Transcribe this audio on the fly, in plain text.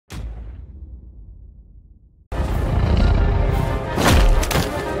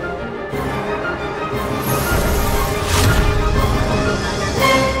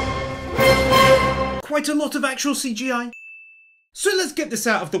quite a lot of actual CGI. So let's get this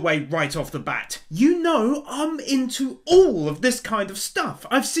out of the way right off the bat. You know I'm into all of this kind of stuff.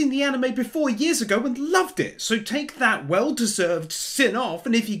 I've seen the anime before years ago and loved it, so take that well-deserved sin off,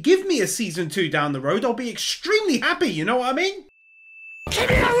 and if you give me a season 2 down the road, I'll be extremely happy, you know what I mean? 君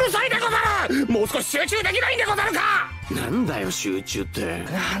はうるさいでござる。もう少し集中できないんでござるか。なんだよ集中って。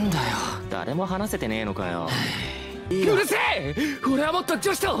なんだよ。誰も話せてねえのかよ。うるせえ。俺はもっと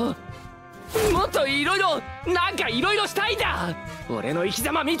女子と。もっといろいろなんかいろいろしたいんだ。俺の生き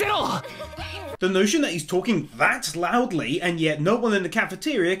様見てろ。 The notion that he's talking that loudly and yet no one in the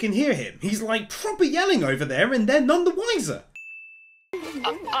cafeteria can hear him. He's like proper yelling over there and they're none the wiser.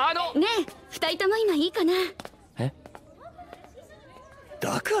 ねえ、二人とも今いいかな。え？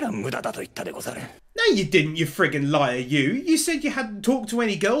だから無駄だと言ったでござる。 No, you didn't, you friggin' liar, you. You said you hadn't talked to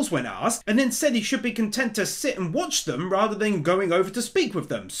any girls when asked, and then said he should be content to sit and watch them rather than going over to speak with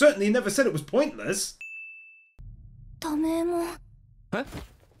them. Certainly never said it was pointless. ダメも。え？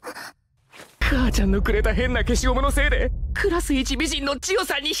母ちゃんのくれた変な消しゴムのせいで、クラス一美人の千代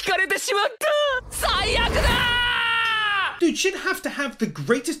さんに惹かれてしまった。最悪だ！ Dude, she'd have to have the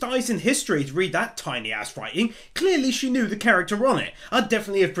greatest eyes in history to read that tiny-ass writing. Clearly she knew the character on it. I'd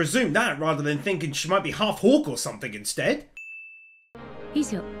definitely have presumed that rather than thinking she might be half hawk or something instead. 以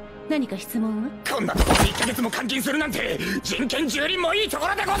上、何か質問は？こんなところに1ヶ月も監禁するなんて、人権蹂躙もいいとこ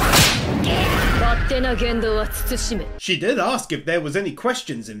ろでござる。勝手な言動は慎め。 She did ask if there was any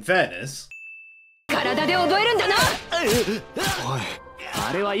questions in fairness. 体で覚えるんだな。おい。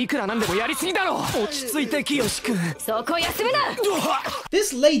 あれはいくらなんでもやりすぎだろ。落ち着いて清君。そこ休むな。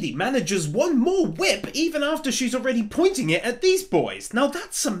 This lady manages one more whip even after she's already pointing it at these boys. Now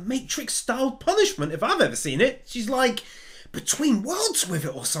that's some Matrix-style punishment if I've ever seen it. She's like between worlds with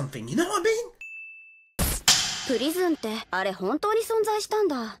it or something, you know what I mean? プリズンってあれ本当に存在したん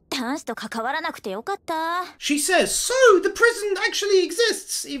だ。男子と関わらなくてよかった。 She says, so the prison actually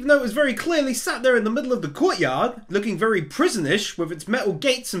exists, even though it was very clearly sat there in the middle of the courtyard, looking very prisonish with its metal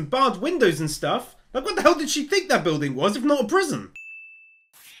gates and barred windows and stuff. Like what the hell did she think that building was if not a prison?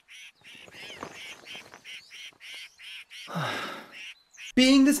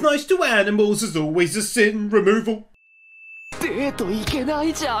 Being this nice to animals is always a sin. Removal. デート行けな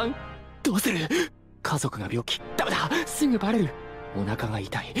いじゃん。どうする？ 家族が病気。ダメだ。すぐバレる。お腹が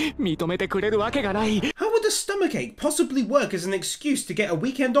痛い。認めてくれるわけがない。 How would a stomachache possibly work as an excuse to get a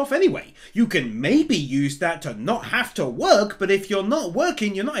weekend off anyway? You can maybe use that to not have to work, but if you're not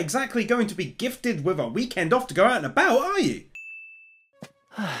working, you're not exactly going to be gifted with a weekend off to go out and about, are you?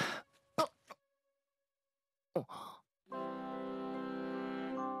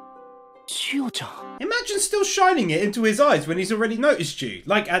 Imagine still shining it into his eyes when he's already noticed you.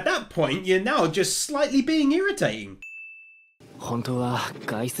 Like, at that point, you're now just slightly being irritating. 本当は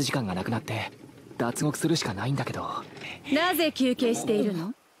外出時間がなくなって脱獄するしかないんだけど。なぜ休憩している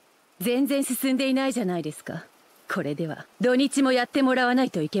の？全然進んでいないじゃないですか。これでは土日もやってもらわな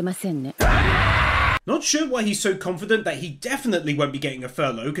いといけませんね。 Not sure why he's so confident that he definitely won't be getting a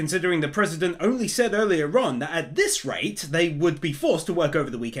furlough, considering the president only said earlier on that at this rate they would be forced to work over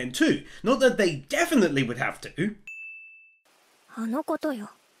the weekend too. Not that they definitely would have to. あのこと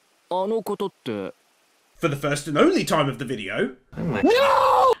よ。あのことって。 For the first and only time of the video. No!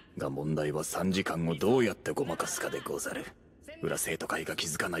 が問題は3時間をどうやってごまかすかでござる。裏生徒会が気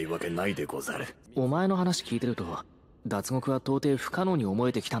づかないわけないでござる。お前の話聞いてると。 脱獄は到底不可能に思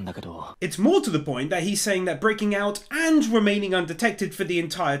えてきたんだけど。 It's more to the point that he's saying that breaking out and remaining undetected for the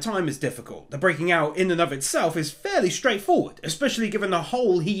entire time is difficult. The breaking out in and of itself is fairly straightforward, especially given the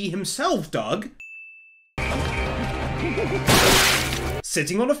hole he himself dug.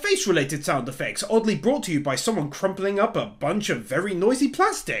 Sitting on a face-related sound effects, oddly brought to you by someone crumpling up a bunch of very noisy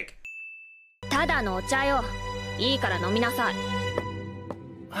plastic. ただのお茶よ。いいから飲みなさい。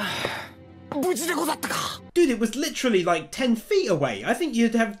 Dude, it was literally like 10 feet away. I think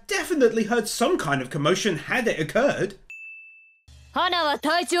you'd have definitely heard some kind of commotion had it occurred. 花は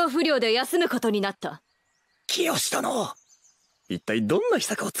体調不良で休むことになった。清殿、一体どんな秘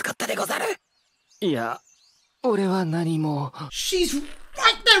策を使ったでござる？いや、俺は何も。 She's right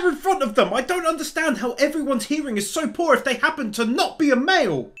there in front of them. I don't understand how everyone's hearing is so poor if they happen to not be a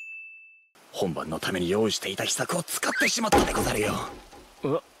male. 本番のために用意していた秘策を使ってしまったでござるよ。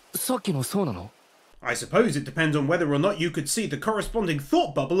さっきのそうなの？ I suppose it depends on whether or not you could see the corresponding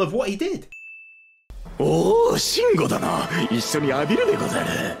thought bubble of what he did. おお、慎吾だな。一緒に浴びるでござる。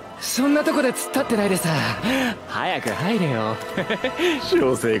そんなとこで突っ立ってないでさ。早く入れよ。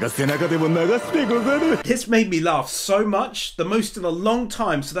小生が背中でも流すでござる。This made me laugh so much, the most in a long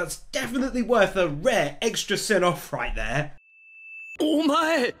time, so that's definitely worth a rare extra sin off right there. お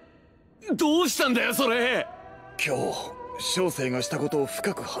前、どうしたんだよそれ。今日小生がしたことを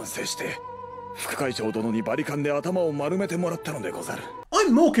深く反省して副会長殿にバリカンで頭を丸めてもらったのでござる。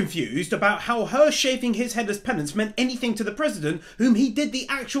 I'm more confused about how her shaving his head as penance meant anything to the president whom he did the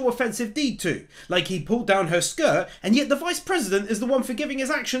actual offensive deed to. Like he pulled down her skirt, and yet the vice president is the one forgiving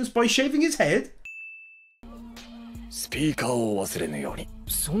his actions by shaving his head? スピーカーを忘れぬように。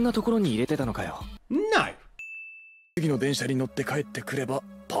そんなところに入れてたのかよ。No. 次の電車に乗って帰ってくれば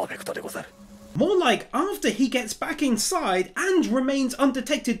パーフェクトでござる。 More like after he gets back inside and remains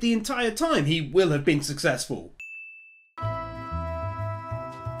undetected the entire time, he will have been successful.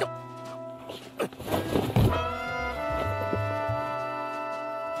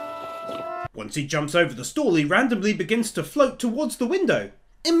 Once he jumps over the stall, he randomly begins to float towards the window.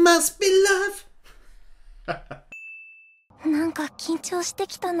 It must be love. なんか緊張して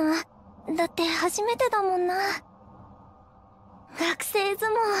きたな。だって初めてだもんな。学生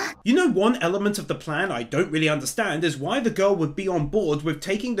相撲。 You know, one element of the plan I don't really understand is why the girl would be on board with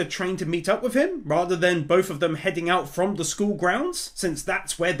taking the train to meet up with him, rather than both of them heading out from the school grounds, since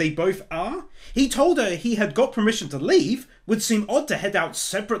that's where they both are. He told her he had got permission to leave. Would seem odd to head out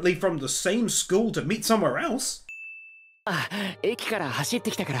separately from the same school to meet somewhere else. あ、駅から走っ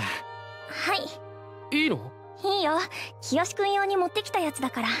てきたから。はい。いいの？いいよ。清くん用に持ってきたやつだ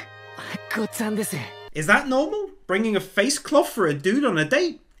から。ごっつぁんです。 Is that normal? Bringing a face cloth for a dude on a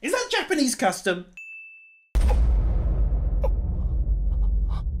date? Is that Japanese custom?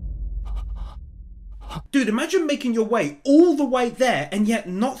 Dude, imagine making your way all the way there and yet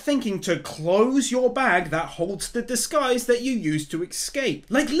not thinking to close your bag that holds the disguise that you used to escape.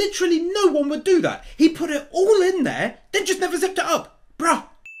 Like, literally no one would do that. He put it all in there, then just never zipped it up. Bruh.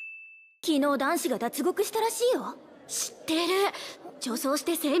 昨日男子が脱獄したらしいよ。知ってる。女装し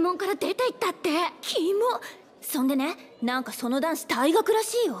て正門から出て行ったって。キモ。そんでね、なんかその男子退学ら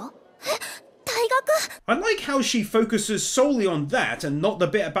しいよ。え、退学？ I like how she focuses solely on that and not the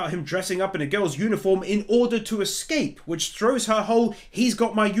bit about him dressing up in a girl's uniform in order to escape, which throws her whole "he's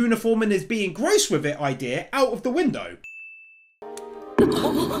got my uniform and is being gross with it" idea out of the window.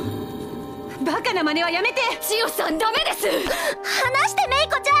 バカな真似はやめて。千代さんダメです。話してメ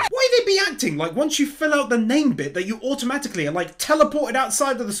イコちゃん。 Why they be acting like once you fill out the name bit that you automatically are like teleported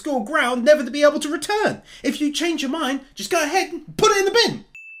outside of the school ground, never to be able to return? If you change your mind, just go ahead and put it in the bin.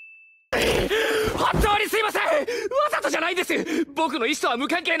 本当にすいません。わざとじゃないです。僕の意思とは無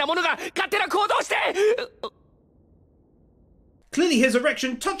関係なものが勝手な行動して。Clearly his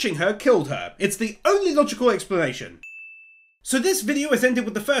erection touching her killed her. It's the only logical explanation. So this video has ended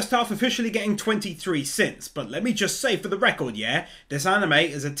with the first half officially getting 23 cents, but let me just say for the record, yeah, this anime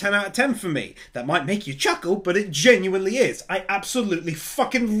is a 10 out of 10 for me. That might make you chuckle, but it genuinely is. I absolutely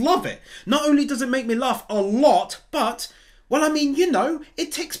fucking love it. Not only does it make me laugh a lot, but, well, I mean, you know,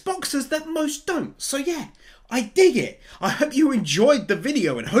 it ticks boxes that most don't. So yeah, I dig it. I hope you enjoyed the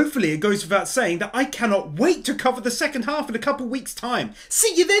video, and hopefully it goes without saying that I cannot wait to cover the second half in a couple weeks' time.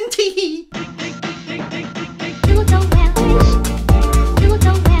 See you then, teehee!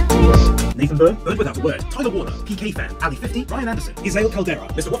 Nathan Bird, Bird Without a Word, Tyler Warner, PK Fan, Ali 50, Ryan Anderson, Isael Caldera,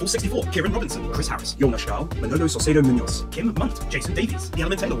 Mr. Waffle 64, Kieran Robinson, Chris Harris, Yona Stahl, Manolo Saucedo Munoz, Kim Munt, Jason Davies, The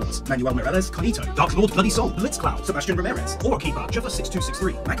Elemental Wars, Manuel Morales, Carnito, Dark Lord Bloody Soul, Blitzcloud, Sebastian Ramirez, Aura Keeper, Jeffer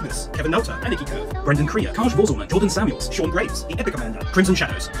 6263, Magnus, Kevin Nelter, Aniki Curve, Brendan Krier, Kaj Vorzelman, Jordan Samuels, Sean Graves, The Epic Commander, Crimson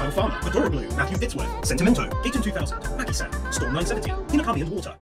Shadows, Kyle Farmer, Fedora Blue, Matthew Fitzworth, Sentimento, Dayton 2000, Mackie Sam, Storm 970, Hinakami and Water.